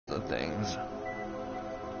things.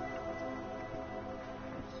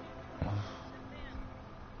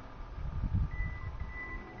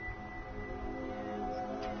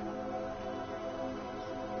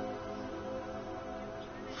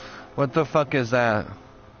 What the fuck is that?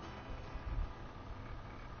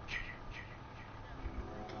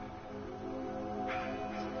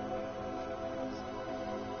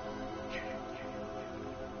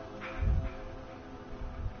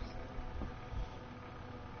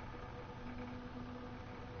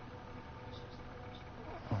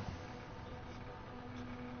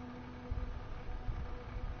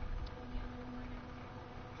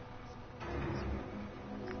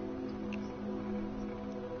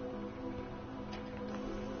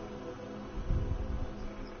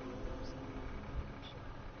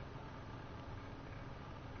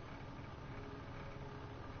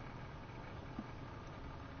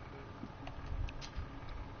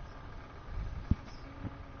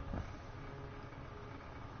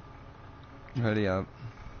 Ready up.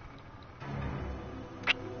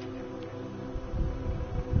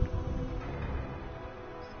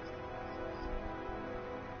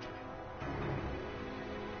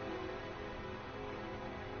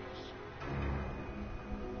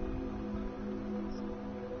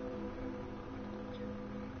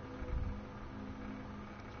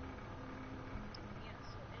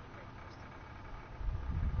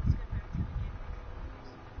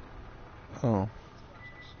 Oh.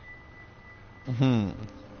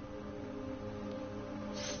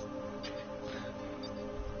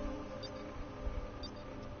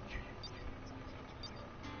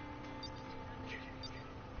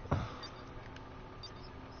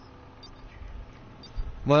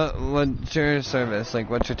 What's your service? Like,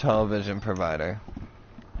 what's your television provider?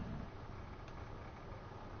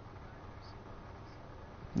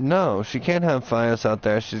 No, she can't have Fios out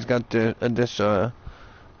there. She's got a dish,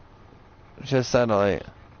 just satellite.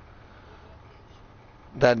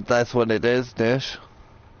 That's what it is, dish.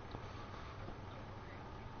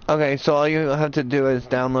 Okay, so all you have to do is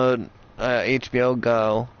download HBO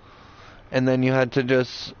Go, and then you have to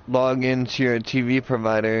just log into your TV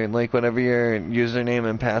provider, like whatever your username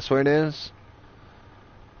and password is.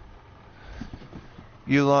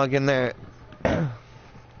 You log in there.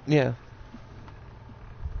 Yeah.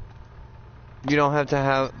 You don't have to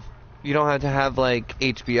have like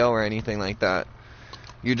HBO or anything like that.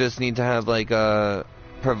 You just need to have like a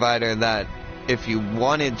provider that if you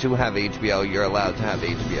wanted to have HBO, you're allowed to have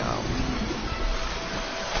HBO.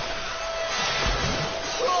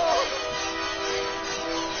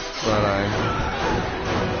 But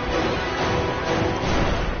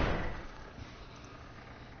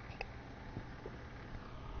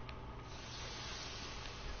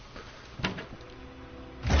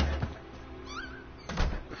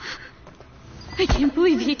I can't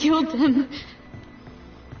believe he killed them.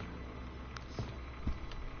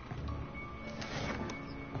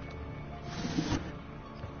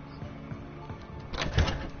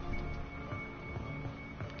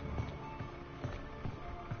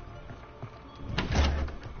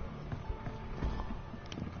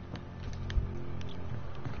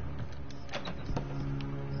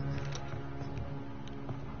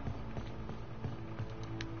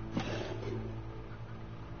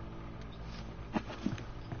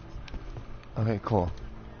 okay, cool.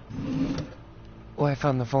 Oh, I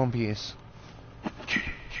found the phone piece.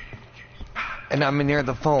 And I'm near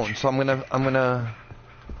the phone, so I'm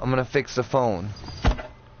gonna fix the phone.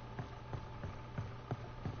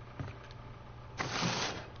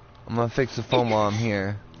 I'm gonna fix the phone while I'm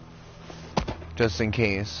here. Just in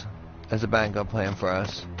case. As a backup plan for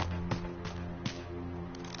us.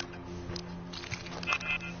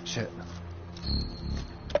 Shit.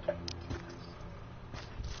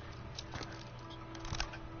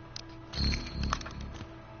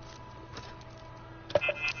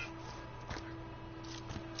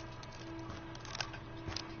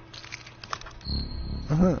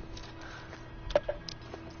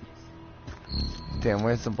 Damn,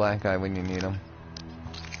 where's the black guy when you need him?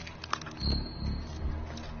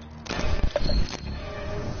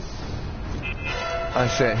 Oh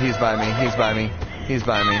shit, he's by me, he's by me, he's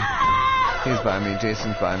by me. He's by me,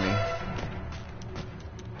 Jason's by me.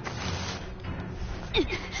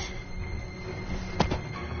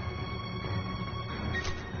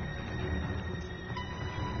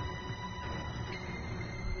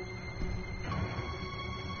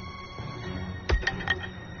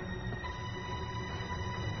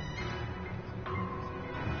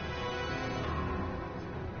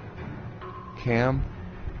 Cam?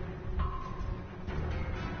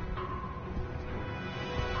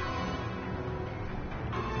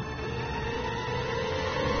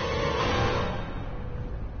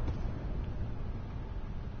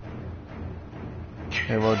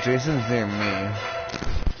 Okay, well, Jason's near me.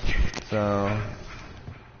 So...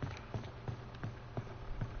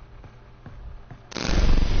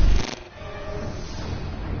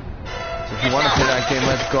 if you want to play that game,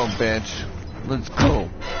 let's go, bitch. Let's go.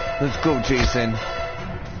 Let's go, Jason.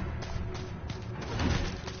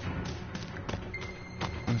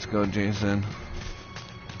 Let's go, Jason.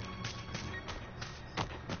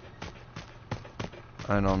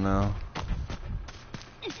 I don't know.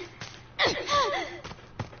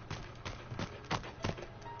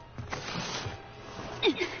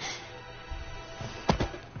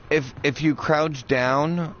 If you crouch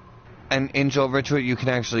down and inch over to it, you can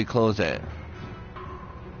actually close it.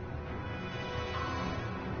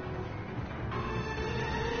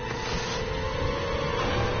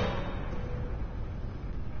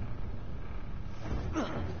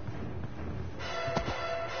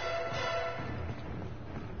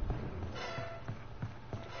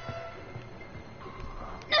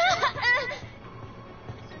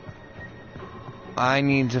 I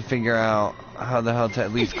need to figure out how the hell to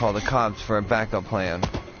at least call the cops for a backup plan.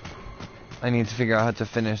 I need to figure out how to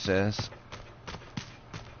finish this.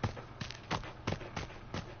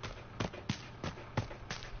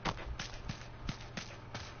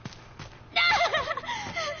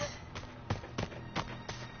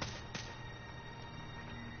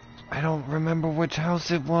 I don't remember which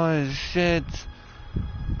house it was. Shit.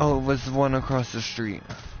 Oh, it was the one across the street.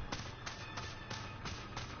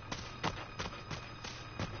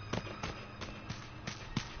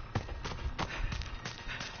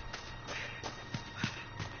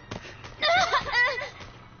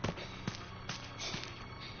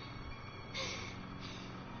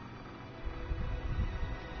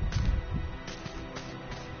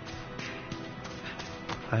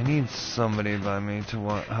 I need somebody by me to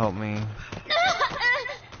help me.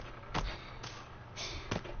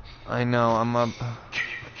 I know, I'm up.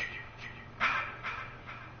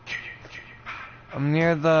 I'm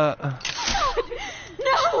near the...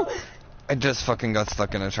 No! I just fucking got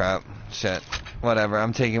stuck in a trap. Shit. Whatever,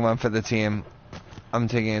 I'm taking one for the team. I'm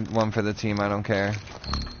taking one for the team, I don't care.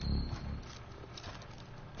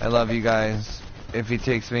 I love you guys. If he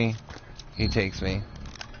takes me, he takes me.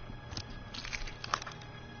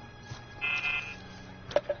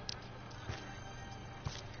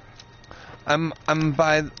 I'm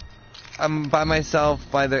by myself.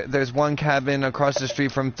 There's one cabin across the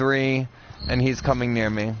street from 3, and he's coming near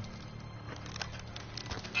me.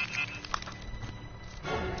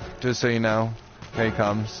 Just so you know, here he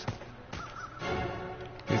comes.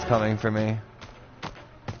 He's coming for me.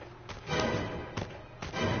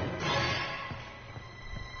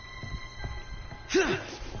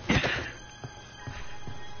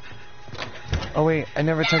 Oh wait, I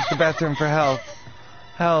never checked the bathroom for health.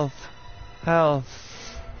 Health.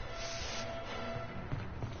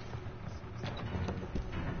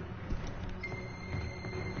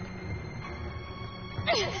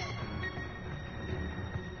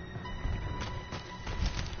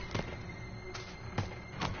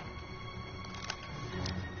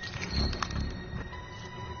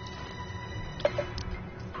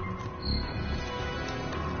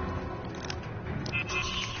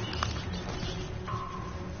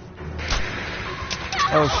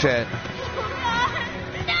 Oh shit.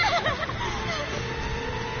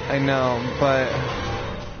 I know, but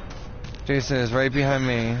Jason is right behind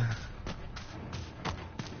me.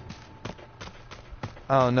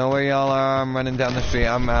 Oh, know where y'all are? I'm running down the street.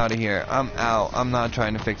 I'm out of here. I'm out. I'm not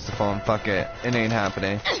trying to fix the phone. Fuck it. It ain't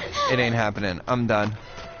happening. It ain't happening. I'm done.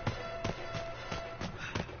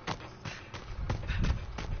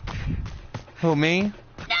 Who, me?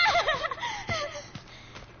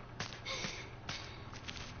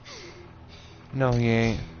 No, he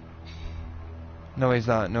ain't. No, he's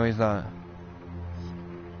not. No, he's not.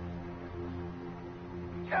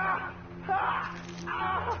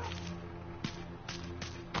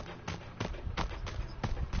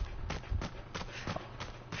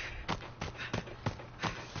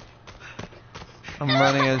 I'm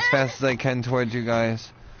running as fast as I can towards you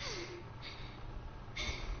guys.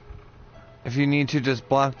 If you need to, just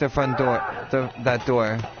block the front door, that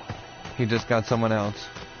door. He just got someone else.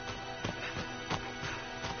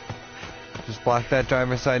 Just block that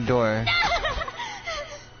driver's side door.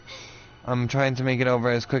 I'm trying to make it over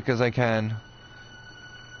as quick as I can.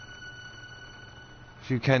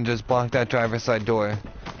 If you can, just block that driver's side door.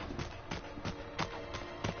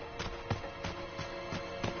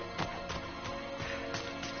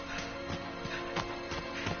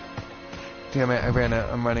 Damn it, I ran out.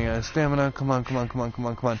 I'm running out of stamina. Come on, come on, come on, come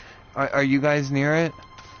on, come on. Are you guys near it?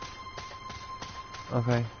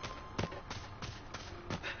 Okay.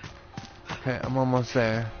 Okay, I'm almost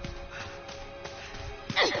there.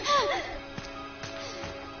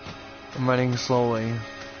 I'm running slowly.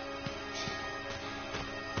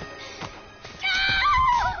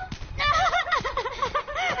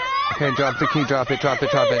 Okay, drop the key, drop it, drop it,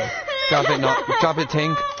 drop it. Drop it, no, drop it,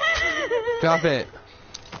 Tink. Drop it.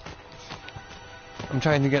 I'm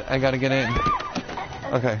trying to get, I gotta get in.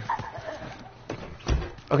 Okay.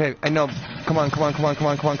 Okay, I know. Come on, come on, come on, come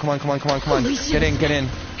on, come on, come on, come on, come on, come on. Get in, get in,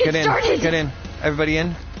 get in, get in. Everybody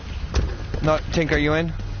in? No, Tink, are you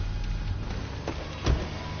in?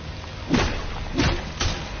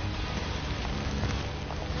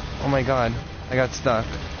 Oh my god, I got stuck.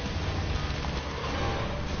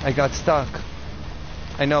 I got stuck.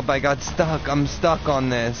 I know, but I got stuck. I'm stuck on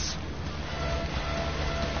this.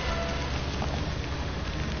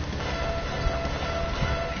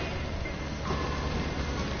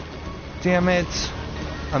 Damn it.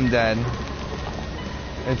 I'm dead.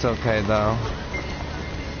 It's okay though.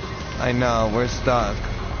 I know, we're stuck.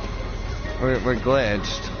 We're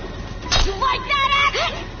glitched. You like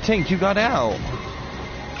that, Tink, you got out.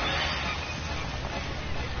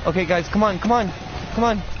 Okay guys, come on, come on. Come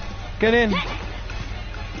on. Get in.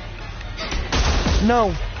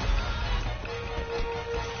 No.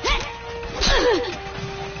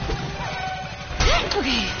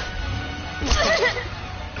 Okay.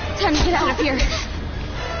 Time to get out of here.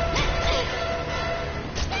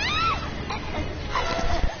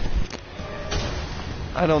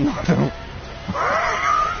 I don't know.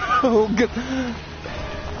 Oh, good.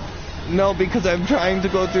 No, because I'm trying to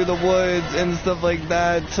go through the woods and stuff like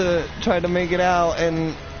that to try to make it out,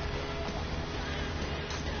 and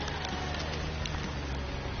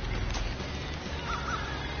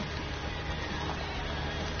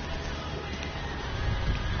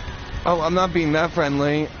oh, I'm not being that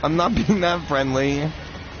friendly. I'm not being that friendly.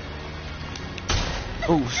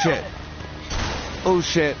 Oh shit. Oh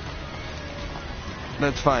shit.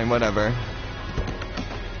 That's fine, whatever.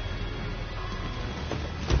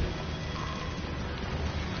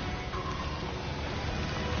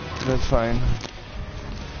 That's fine.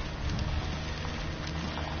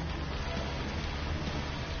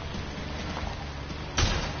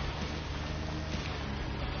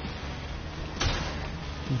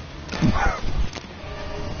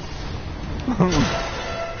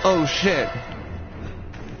 Oh shit.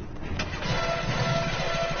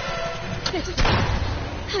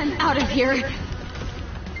 I'm out of here.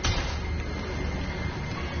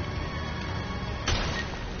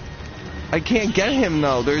 I can't get him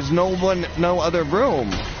though. There's no other room.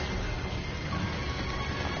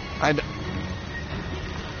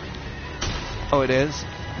 Oh, it is?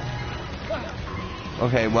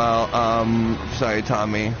 Okay, well, sorry,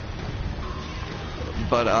 Tommy.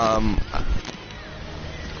 But,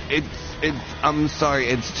 I'm sorry,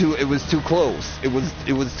 it was too close.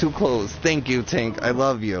 It was too close. Thank you, Tink. I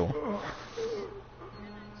love you.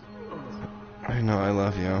 I know, I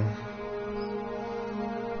love you.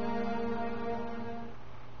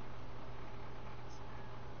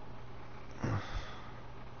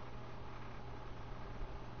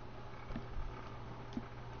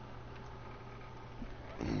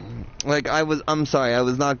 Like, I'm sorry, I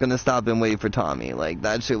was not gonna stop and wait for Tommy. Like,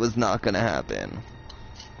 that shit was not gonna happen.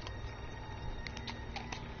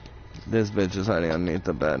 This bitch is hiding underneath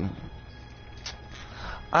the bed.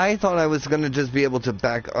 I thought I was gonna just be able to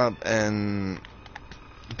back up and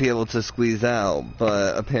be able to squeeze out,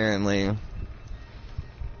 but apparently...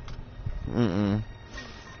 Mm-mm.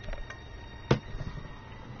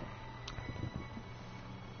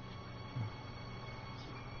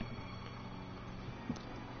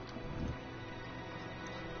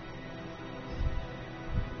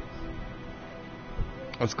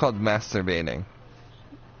 It's called masturbating.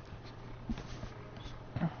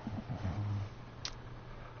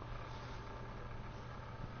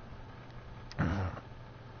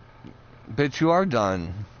 Bitch, you are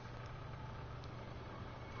done.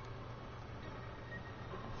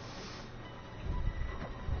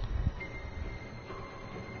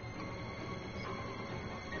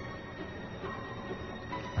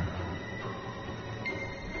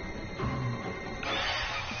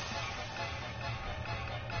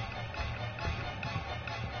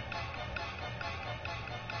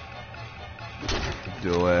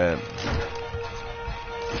 Do it.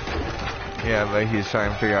 Yeah, but he's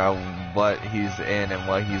trying to figure out what he's in and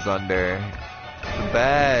what he's under. The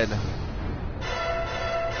bed.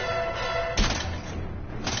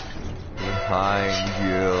 Behind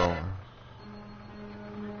you.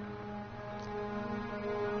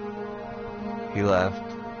 He left.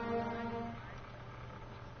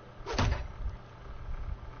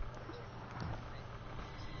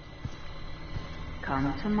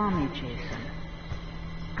 Come to mommy, Jason.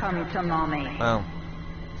 Come to mommy. Oh.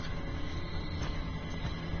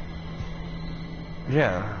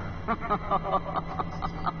 Yeah.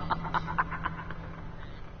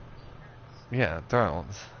 Yeah,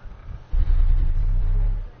 Thrones.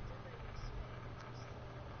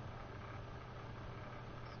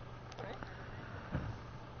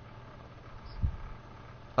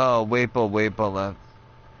 Oh, Weibo left.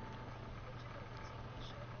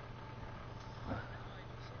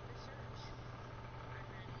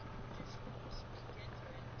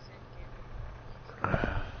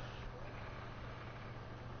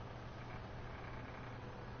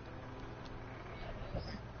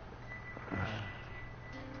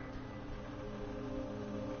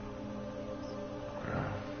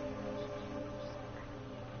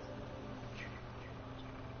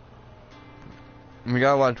 We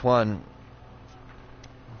gotta watch one.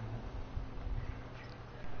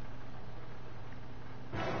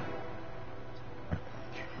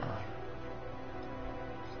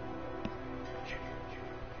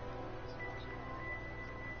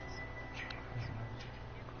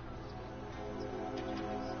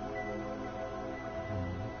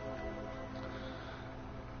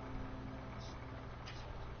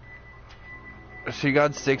 She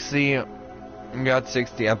got 60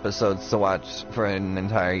 episodes to watch for an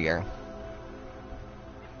entire year.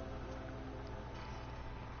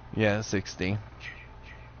 Yeah, 60.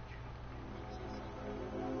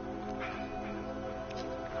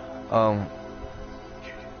 No.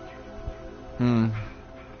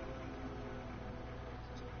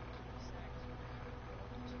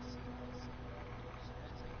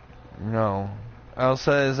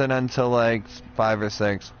 Elsa isn't until like 5 or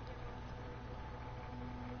 6.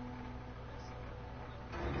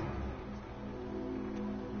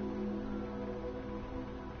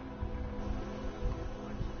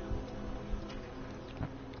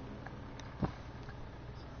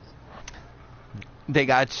 They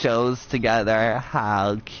got shows together.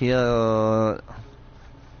 How cute.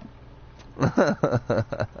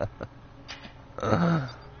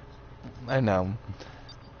 I know.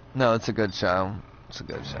 No, it's a good show. It's a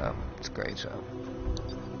good show. It's a great show.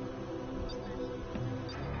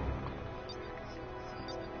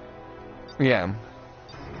 Yeah.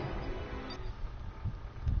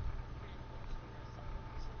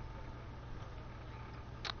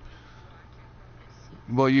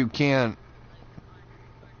 Well, you can't.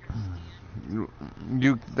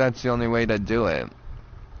 That's the only way to do it.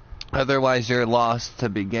 Otherwise, you're lost to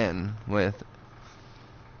begin with.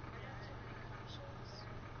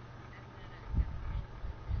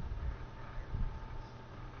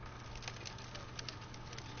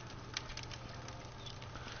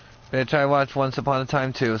 Bitch, I watched Once Upon a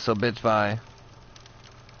Time too, so bitch, bye.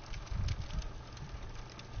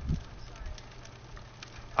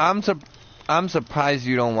 I'm surprised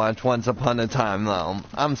you don't watch Once Upon a Time, though.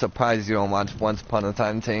 I'm surprised you don't watch Once Upon a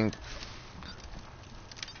Time, Tink.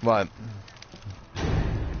 What?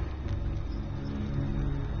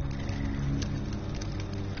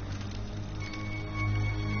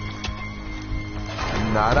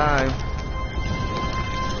 Not I.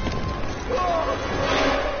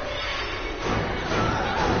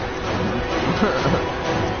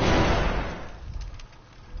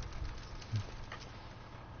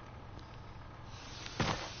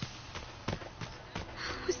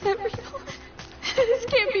 Was that real? This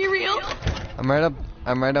can't be real.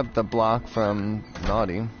 I'm right up the block from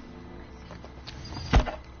Naughty.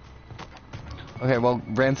 Okay, well,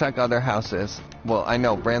 ransack other houses. Well, I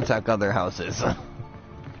know, ransack other houses.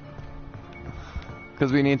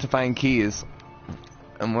 Because we need to find keys.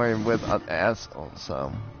 And we're with assholes,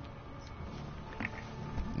 so...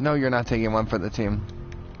 No, you're not taking one for the team.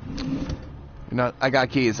 You're not... I got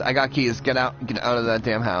keys. Get out of that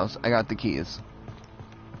damn house. I got the keys.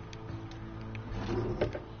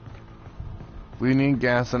 We need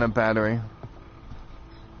gas and a battery.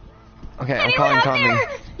 Okay, I'm calling Tommy. There?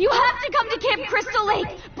 You have to come to Camp Crystal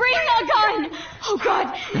Lake. Bring a gun. Oh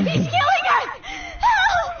God, he's killing us.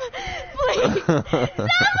 Help! Please,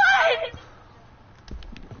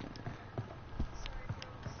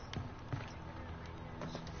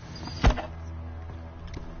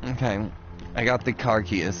 someone! Okay, I got the car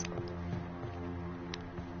keys.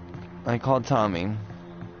 I called Tommy.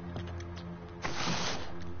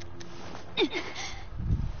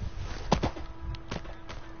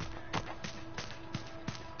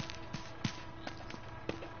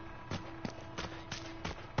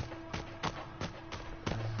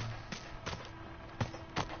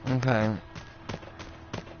 Okay.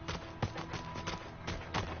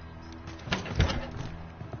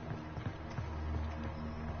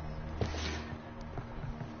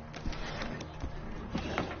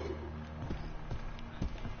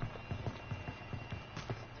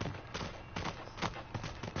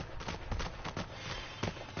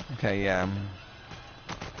 Okay, yeah.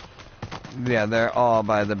 Yeah, they're all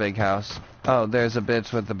by the big house. Oh, there's a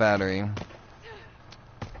bitch with the battery.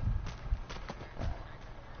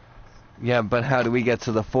 Yeah, but how do we get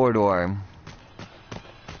to the 4-door?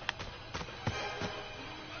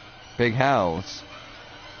 Big house.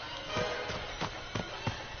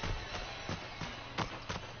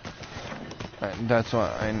 That's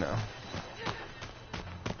what I know.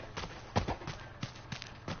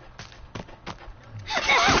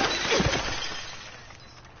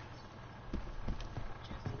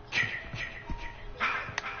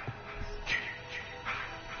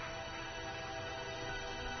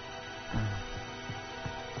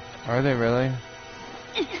 Are they really?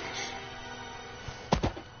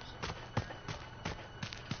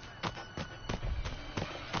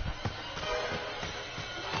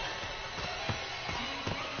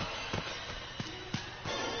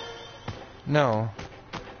 No.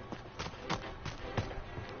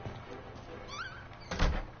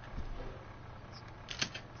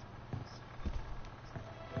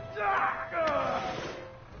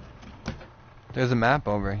 There's a map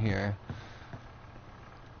over here.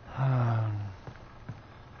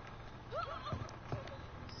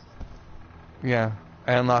 Yeah,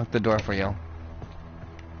 I unlocked the door for you.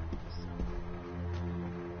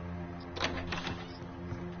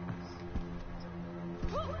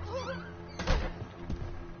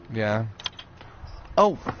 Yeah.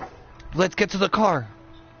 Oh! Let's get to the car!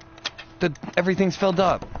 Everything's filled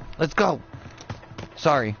up. Let's go!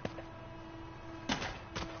 Sorry.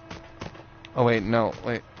 Oh wait, no,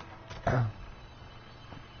 wait.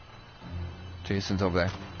 Jason's over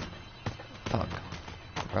there. Fuck.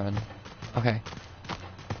 Run. Okay.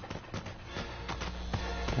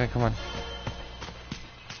 Okay, come on.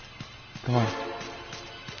 Come on.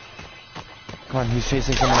 Come on, he's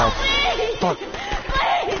chasing someone else. Please! Fuck!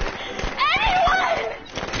 Please! Anyone!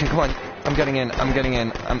 Okay, come on. I'm getting in. I'm getting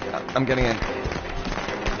in. I'm getting in.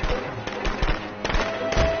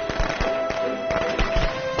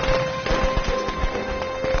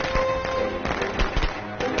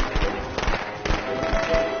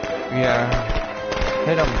 Yeah.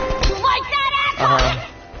 Hit him. You like that,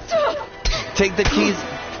 asshole? Take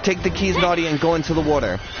the keys, Naughty, and go into the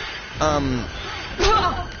water.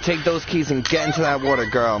 Take those keys and get into that water,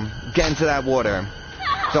 girl. Get into that water.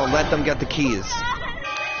 Don't let them get the keys.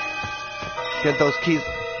 Get those keys.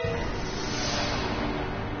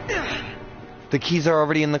 The keys are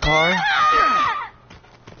already in the car?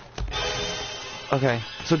 Okay,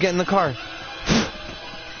 so get in the car.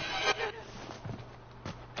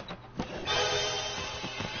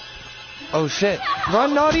 Oh shit.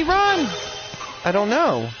 Run, Naughty, run! I don't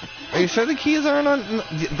know. Are you sure the keys aren't on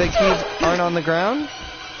the ground?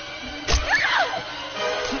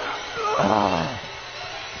 Ah.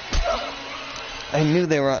 I knew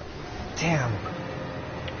they were on. Damn.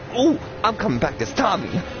 Ooh, I'm coming back as Tommy.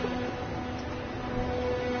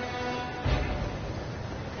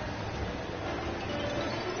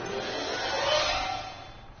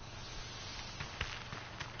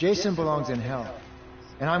 Jason belongs in hell,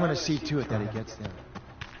 and I'm gonna see to it that he gets there.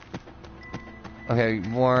 Okay,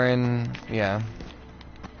 Warren, yeah.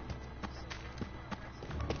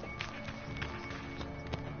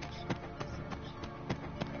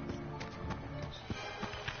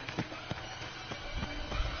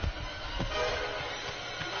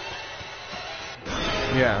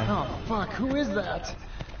 Yeah. Oh, fuck, who is that?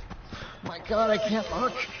 My god, I can't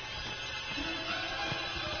look.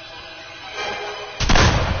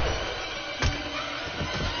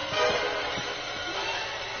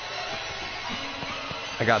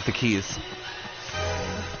 I got the keys.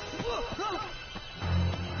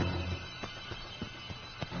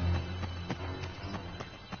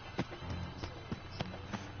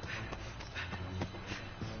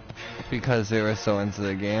 Because they were so into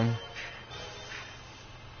the game.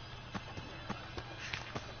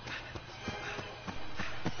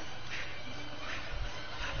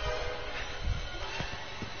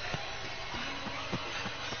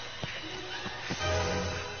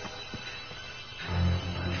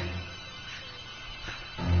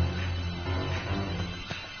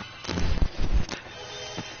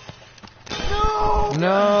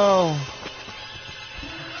 No!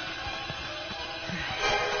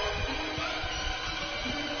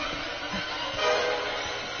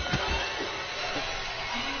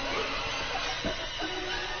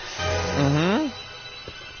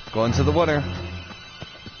 Go into the water.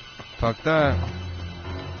 Fuck that.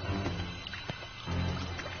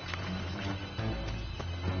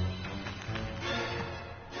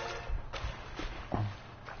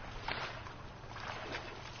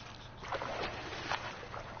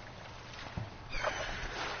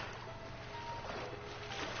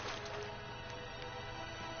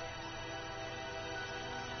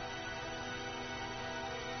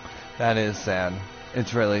 That is sad.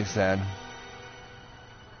 It's really sad.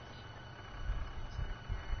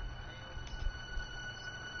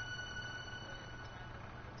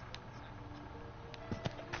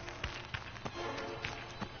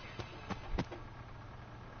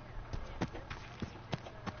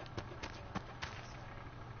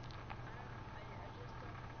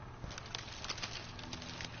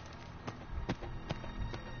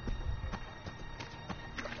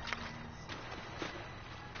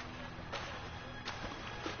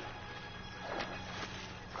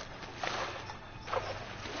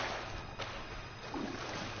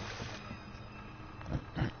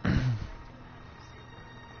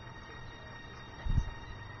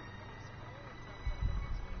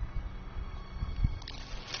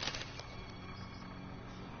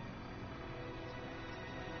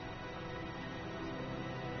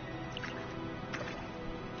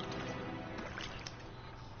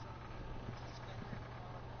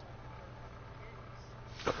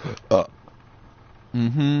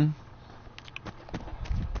 Mm-hmm.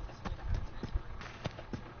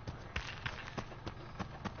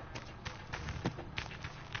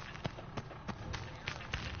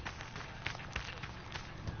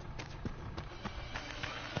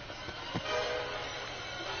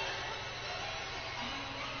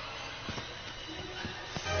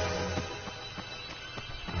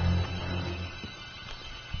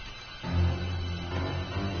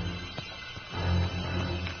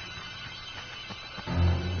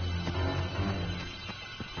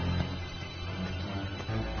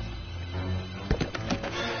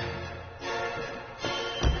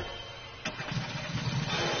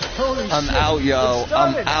 Holy I'm shit, out, yo. it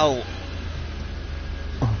started. I'm out.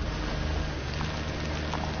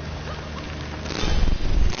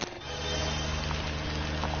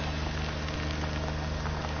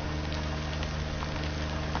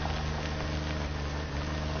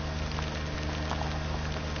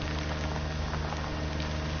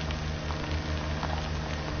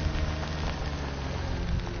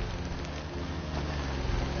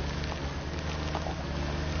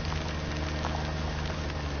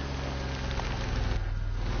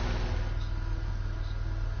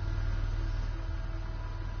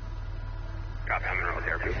 Copy, I'm in with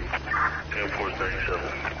airfield.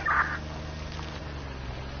 10-437.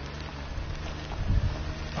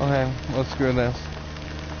 Okay, let's screw this.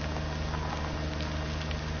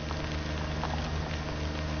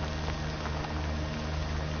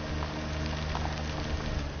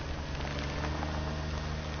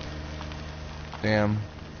 Damn.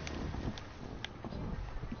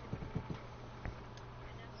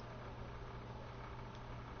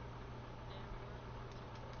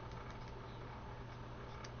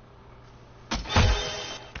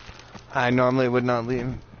 I normally would not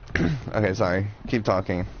leave. Okay, sorry. Keep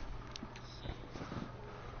talking.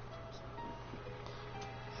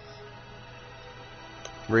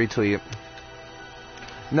 Retweet.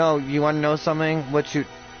 No, you want to know something?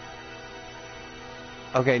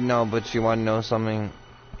 Okay, no, but you want to know something?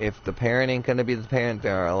 If the parent ain't gonna be the parent,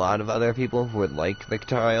 there are a lot of other people who would like the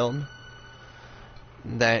child.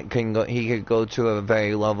 That can go. He could go to a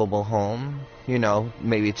very lovable home. You know,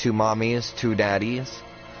 maybe 2 mommies, 2 daddies.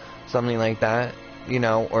 Something like that, you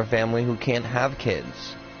know, or family who can't have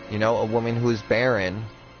kids, you know, a woman who's barren,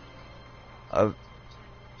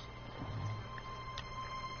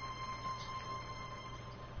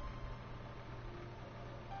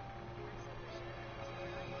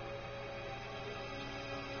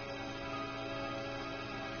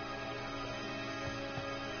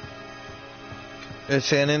 Is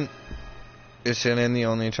Shannon the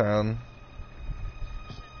only child?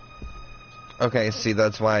 Okay, see,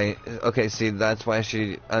 that's why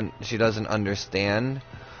she doesn't understand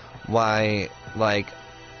why, like,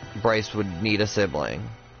 Bryce would need a sibling.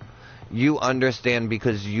 You understand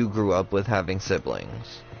because you grew up with having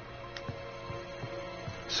siblings.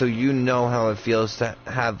 So you know how it feels to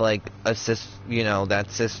have, like, that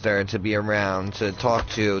sister to be around, to talk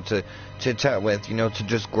to chat with, you know, to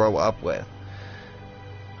just grow up with.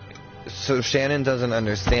 So Shannon doesn't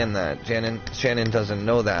understand that. Shannon doesn't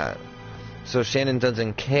know that. So Shannon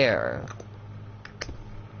doesn't care.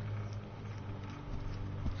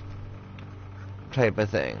 Type of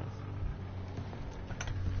thing.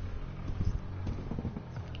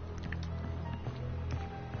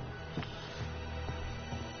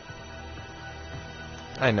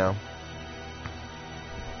 I know.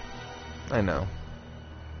 I know.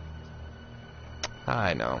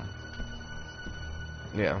 I know.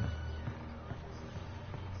 Yeah.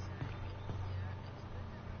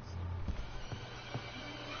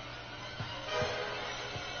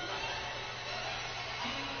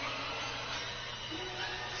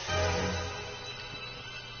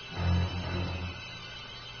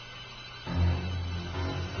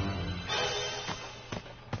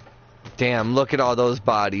 Damn, look at all those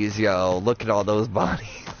bodies, yo. Look at all those bodies.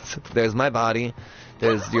 There's my body.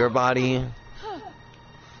 There's your body.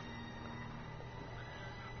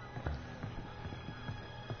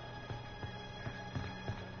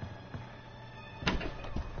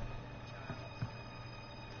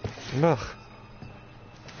 Ugh.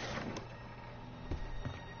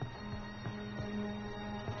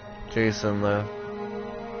 Jason left.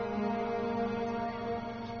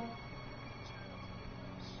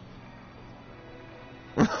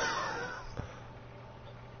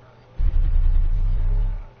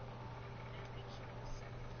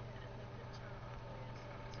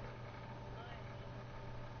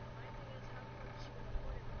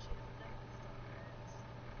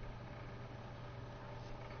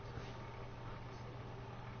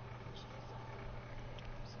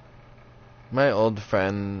 My old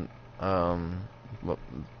friend,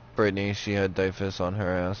 Brittany, she had typhus on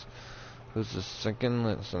her ass. Who's the second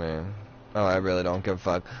listener? Oh, I really don't give a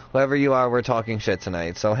fuck. Whoever you are, we're talking shit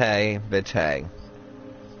tonight. So hey, bitch, hey.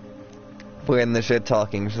 We're in the shit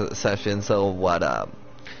talking session, so what up?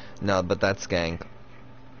 No, but that's Skank.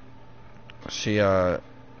 She,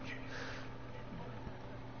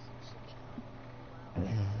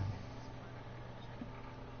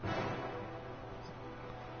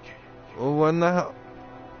 when the hell?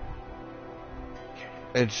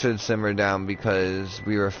 It should simmer down because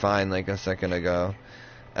we were fine like a second ago.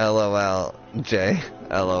 LOL, Jay.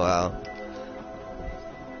 LOL.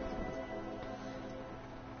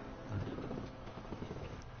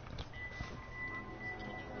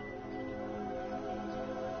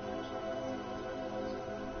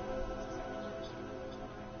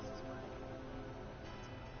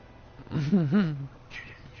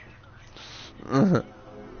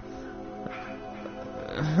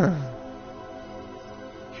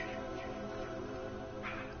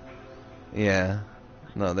 Yeah.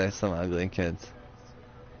 No, there's some ugly kids.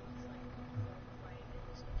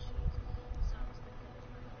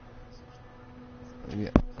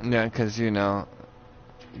 Yeah, 'cause you know,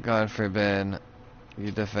 God forbid,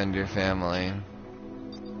 you defend your family.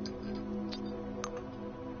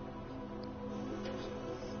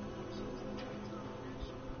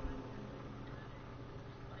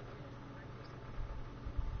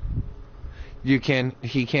 He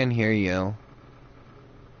can't hear you.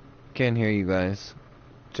 Can't hear you guys.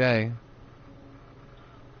 Jay.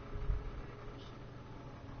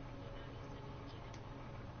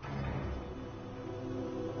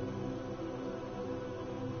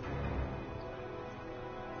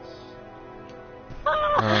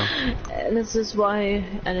 And this is why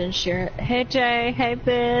I didn't share it. Hey Jay, hey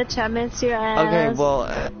bitch, I miss your ass. Okay, well,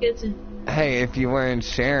 hey, if you weren't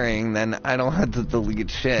sharing, then I don't have to delete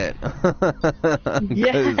shit.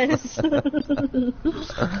 Yes.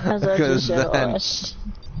 Because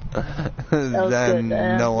then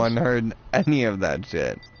no one heard any of that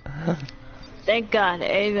shit. Thank God,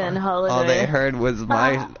 Amen, holiday. All they heard was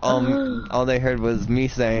my all they heard was me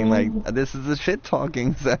saying like, this is a shit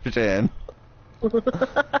talking session. Oh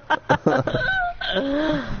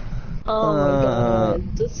my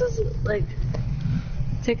God, this is like,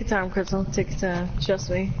 take your time, Crystal, take your time, trust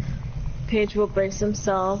me. Paige will brace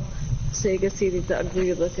himself so you can see these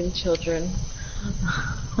ugly looking children.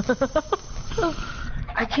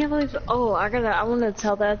 I can't believe, I want to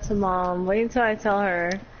tell that to Mom. Wait until I tell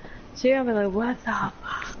her. She's gonna be like, what the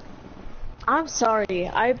fuck? I'm sorry,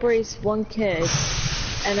 I braced one kid,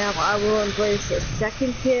 and now I will embrace a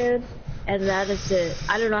second kid, and that is it.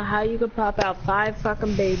 I don't know how you could pop out 5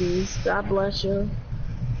 fucking babies. God bless you.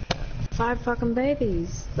 5 fucking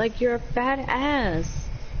babies. Like, you're a fat ass.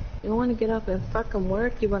 You want to get up and fucking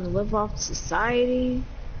work? You want to live off society?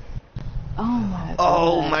 Oh my God.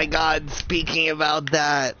 Oh my God, speaking about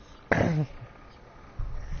that.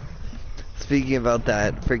 Speaking about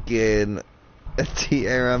that, freaking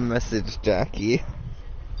Tierra message Jackie.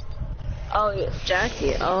 Oh, yeah,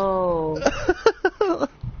 Jackie. Oh.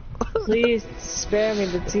 Please spare me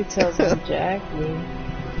the details on Jackie.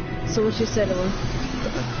 So what you said to him?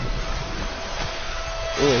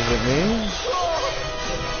 Oh, is it me?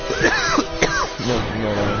 No.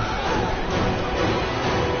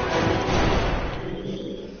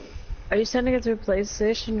 Are you sending it through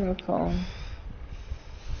PlayStation or phone?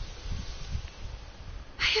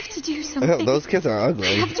 I have to do something. Those kids are ugly.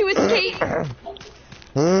 I have to escape.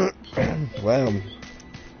 Wow.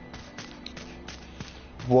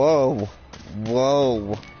 Whoa.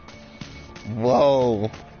 Whoa.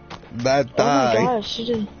 Whoa. That thigh. Oh my gosh, she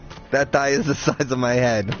did. That thigh is the size of my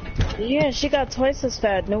head. Yeah, she got twice as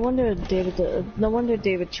fat. No wonder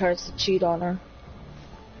David tries to cheat on her.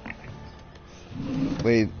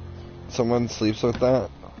 Wait, someone sleeps with that?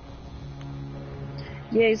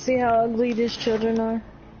 Yeah, you see how ugly these children are?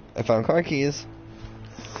 I found car keys.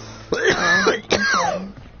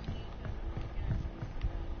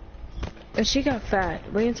 And she got fat.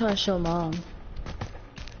 Wait until I show mom.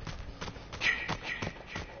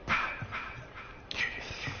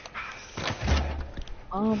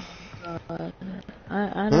 Oh my god.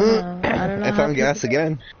 I don't know. I don't know. I found gas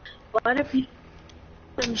again. Why do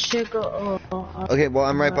people shit go? Oh, Okay, well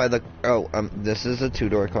I'm right by the. Oh, this is a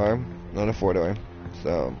 2-door car, not a 4-door.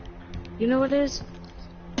 So. you know what it is?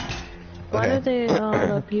 Why Okay. do they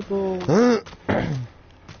let people?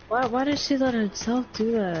 Why did she let herself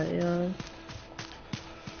do that? Yo?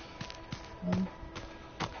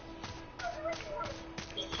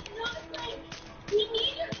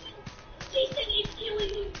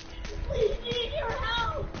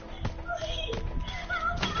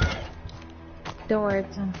 Don't worry,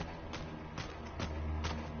 it's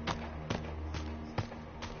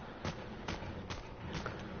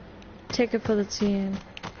take it for the team.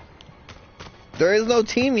 There is no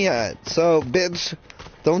team yet, so bitch,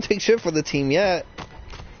 don't take shit for the team yet.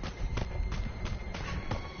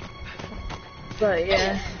 But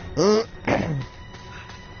yeah. Where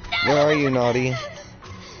are you, Naughty?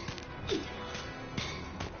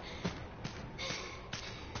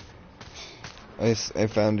 I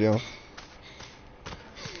found you.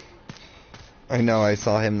 I know, I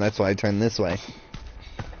saw him, that's why I turned this way.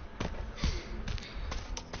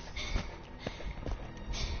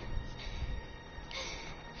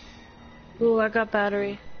 Ooh, I got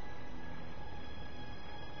battery.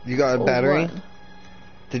 You got a Oh, battery? what?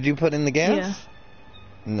 Did you put in the gas? Yeah.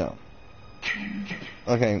 No.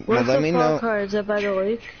 Okay, well Where's let the me park know. car? Is it by the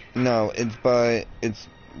lake? No, it's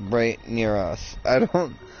right near us. I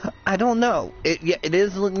don't know. It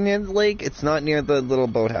is near the lake. It's not near the little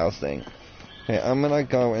boathouse thing. Okay, I'm gonna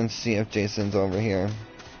go and see if Jason's over here.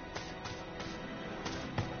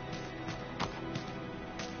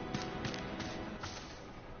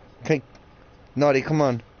 Okay, Naughty, come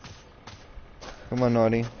on. Come on,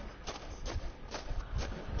 Naughty.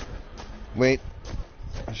 Wait.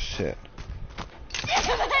 Oh, shit.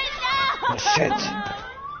 Oh, shit.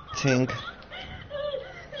 Tink.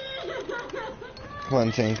 Come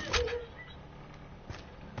on, Tink.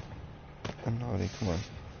 I'm Naughty, come on.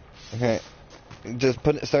 Okay. Just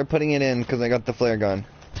start putting it in, because I got the flare gun.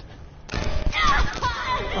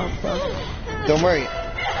 Oh fuck. Don't worry.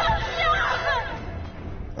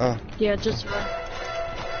 Oh. Yeah, just run.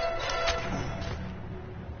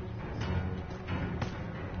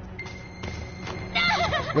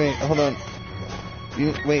 Wait, hold on.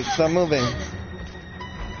 Wait, stop moving.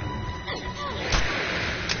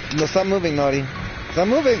 No, stop moving, Naughty. Stop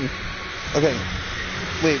moving! Okay.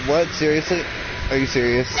 Wait, what? Seriously? Are you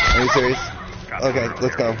serious? Are you serious? Okay,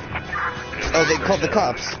 let's go. Oh, they called the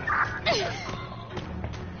cops.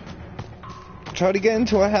 Try to get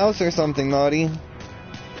into a house or something, Naughty.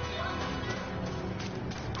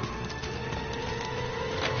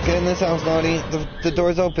 Get in this house, Naughty. The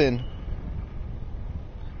door's open.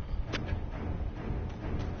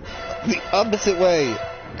 The opposite way.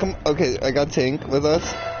 Come. Okay, I got Tink with us.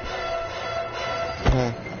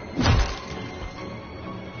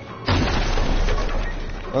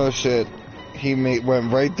 Oh shit. He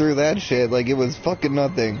went right through that shit like it was fucking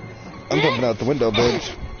nothing. I'm jumping out the window,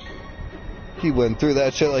 bitch. He went through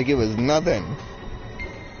that shit like it was nothing.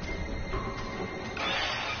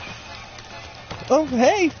 Oh,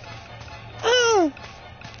 hey! Ah!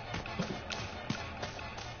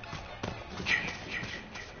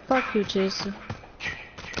 Fuck you, Jason.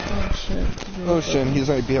 Oh shit. Oh shit, he's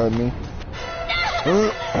right behind me.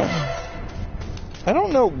 I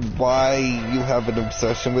don't know why you have an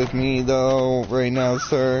obsession with me, though, right now,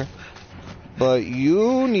 sir. But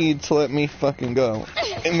you need to let me fucking go.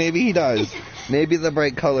 And maybe he does. Maybe the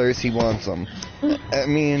bright colors, he wants them. I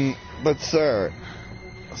mean, but sir,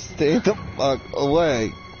 stay the fuck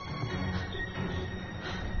away.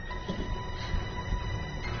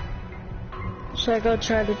 Should I go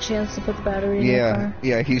try the chance to put the battery in the car?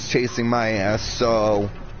 Yeah, he's chasing my ass, so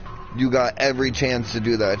you got every chance to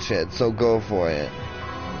do that shit, so go for it.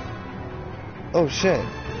 Oh shit.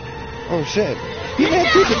 Oh shit. He ran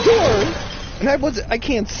through the door! And I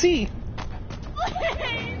can't see.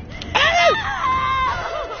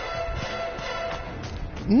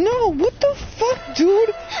 No, what the fuck, dude?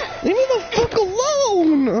 Leave me the fuck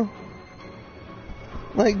alone!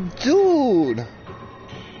 Like, dude.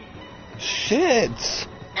 Shit.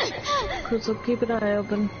 So keep an eye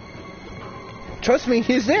open. Trust me,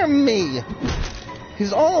 he's near me.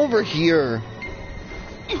 He's all over here.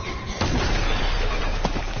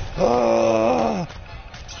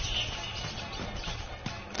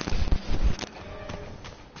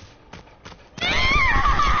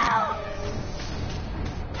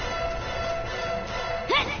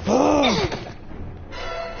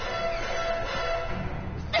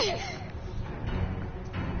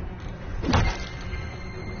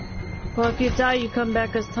 Well, if you die, you come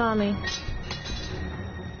back as Tommy.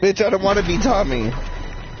 Bitch, I don't want to be Tommy.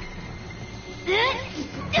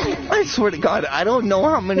 I swear to God, I don't know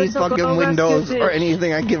how many Crystal, fucking go windows rescue or Peach.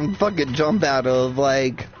 anything I can fucking jump out of,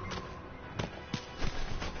 like...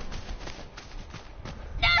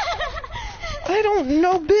 I don't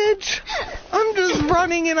know, bitch. I'm just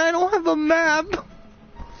running and I don't have a map.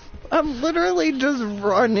 I'm literally just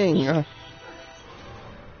running.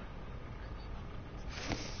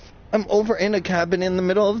 I'm over in a cabin in the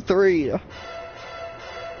middle of 3.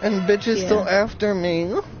 And bitch is still after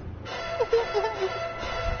me.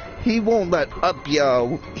 He won't let up,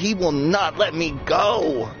 yo. He will not let me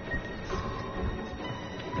go.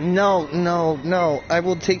 No, no, no. I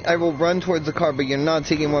will run towards the car, but you're not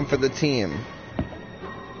taking one for the team.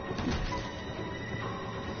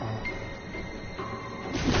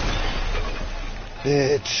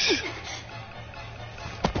 Bitch.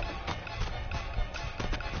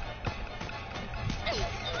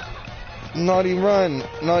 Naughty, run.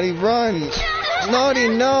 Naughty, run. Naughty,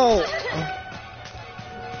 no.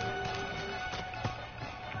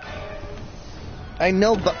 I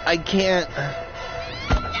know, but I can't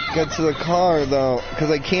get to the car, though,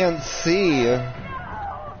 because I can't see.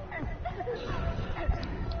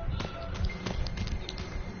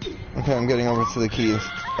 Okay, I'm getting over to the keys.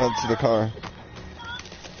 To the car.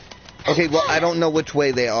 Okay, well, I don't know which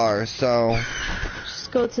way they are, so...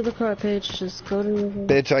 Just go to the car, Paige. Just go to the...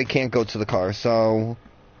 Bitch, I can't go to the car, so...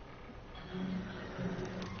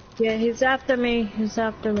 Yeah, he's after me. He's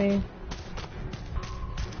after me.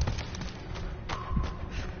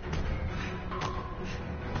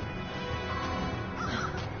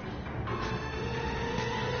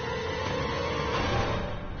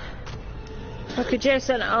 Okay,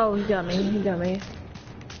 Jason. Oh, he got me. He got me.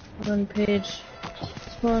 Run, Paige.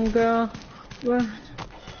 Come on, girl. Run.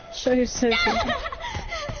 Show yourself.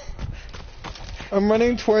 I'm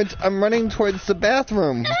running towards the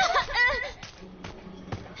bathroom.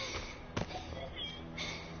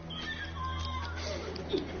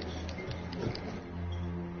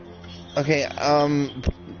 Okay,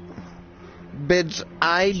 bitch,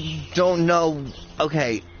 I don't know.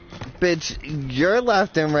 Okay, bitch, your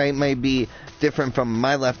left and right may be different from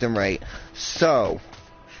my left and right. So,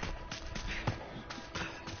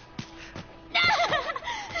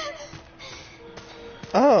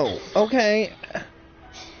 oh, okay.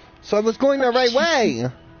 So I was going the right way.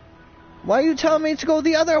 Why are you telling me to go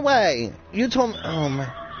the other way? You told me. Oh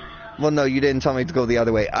my. Well, no, you didn't tell me to go the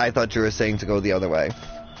other way. I thought you were saying to go the other way.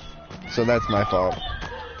 So that's my fault.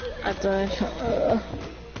 I died.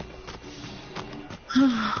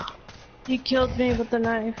 He killed me with the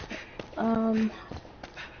knife.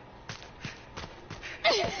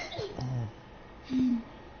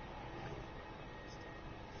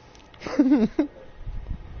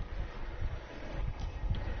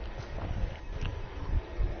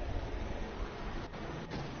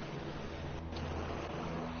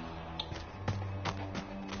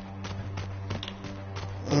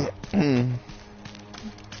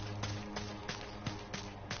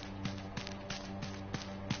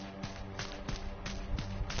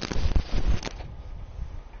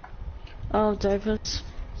 Oh, Davis.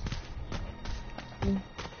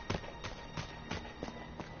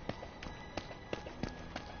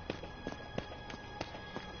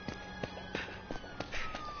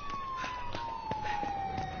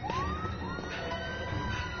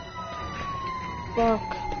 Fuck.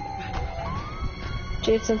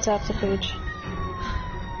 Jason's after Paige.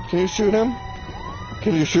 Can you shoot him?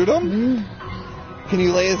 Can you shoot him? Can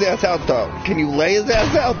you lay his ass out, though? Can you lay his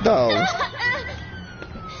ass out, though?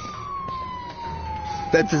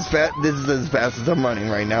 That's as fast. This is as fast as I'm running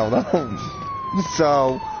right now, though.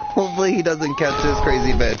 So hopefully he doesn't catch this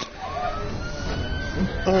crazy bitch.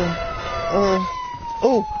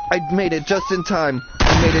 Oh, I made it just in time.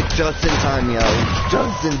 I made it just in time, yo.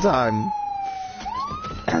 Just in time.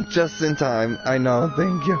 Just in time. I know.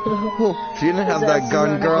 Thank you. Oh, if you didn't have that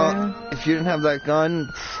gun, girl. If you didn't have that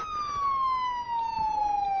gun,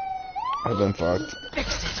 I've been fucked.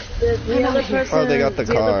 The other person. Oh, they got the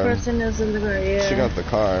car. other person is in the car. Yeah. She got the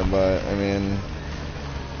car, but I mean,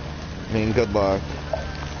 good luck.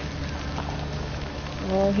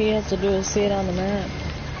 All he has to do is see it on the map.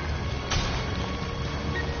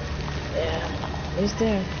 Yeah, he's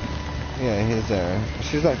there. Yeah, he's there.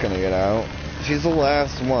 She's not gonna get out. She's the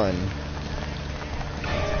last one.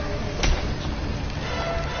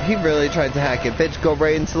 He really tried to hack it. Bitch, go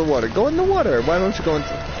right into the water. Go in the water. Why don't you go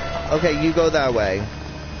into... Okay, you go that way.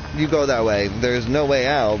 You go that way. There's no way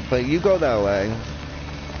out, but you go that way.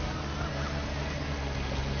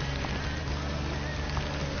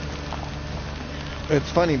 It's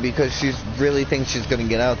funny because she really thinks she's gonna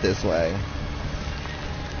get out this way.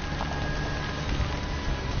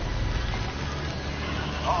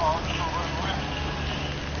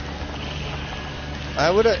 I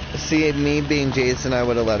would've, see, me being Jason, I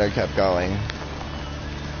would've let her kept going.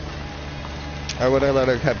 I would've let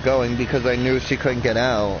her kept going because I knew she couldn't get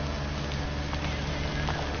out.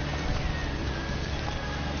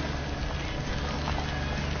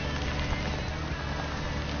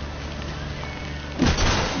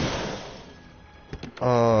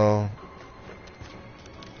 Oh.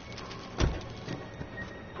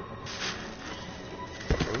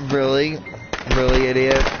 Really? Really,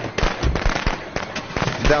 idiot?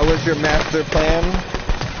 That was your master plan?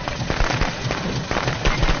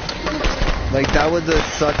 Like, that was a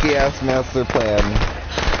sucky-ass master plan.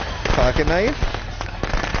 Pocket knife?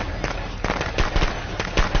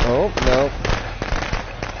 Oh, no.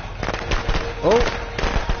 Oh!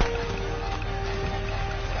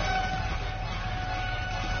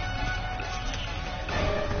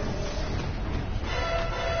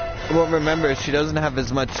 Well, remember, she doesn't have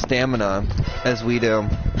as much stamina as we do.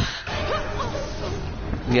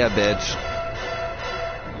 Yeah, bitch.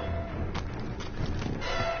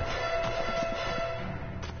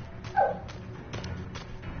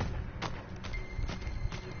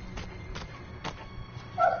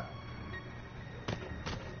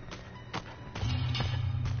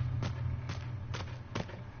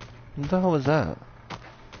 What the hell was that?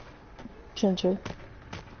 Ginger.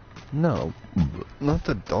 No, not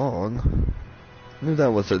the dog. I knew that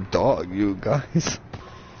was a dog, you guys.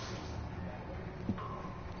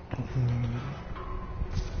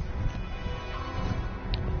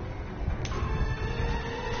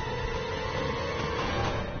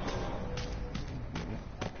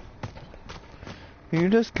 Can you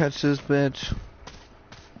just catch this bitch?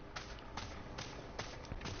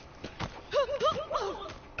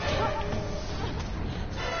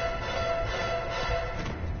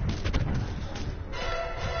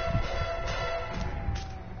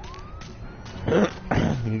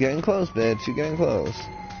 You're getting close, bitch. You're getting close.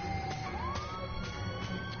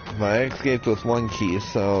 I escaped with one key,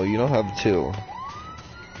 so you don't have two.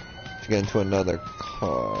 To get into another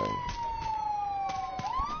car.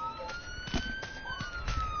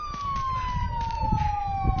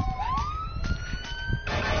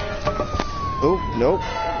 Oh, nope.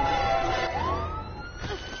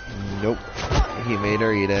 Nope. He made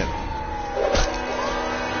her eat it.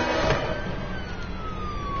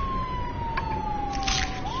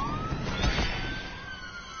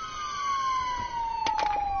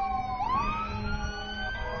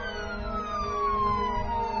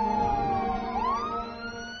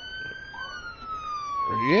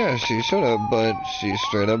 Yeah, she should have, but she's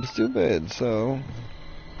straight up stupid, so...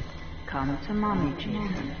 Come to mommy,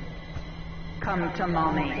 Jason. Come to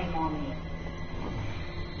mommy.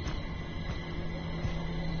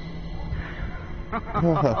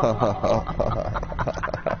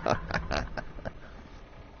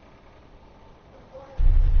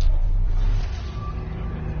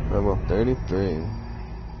 Level 33.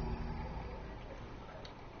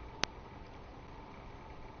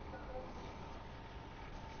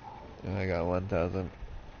 I got 1,000.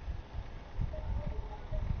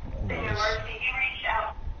 Nice.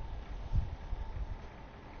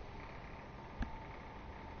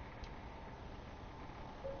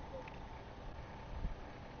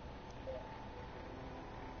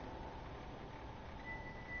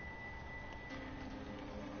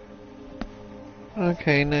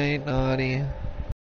 Okay, night, naughty.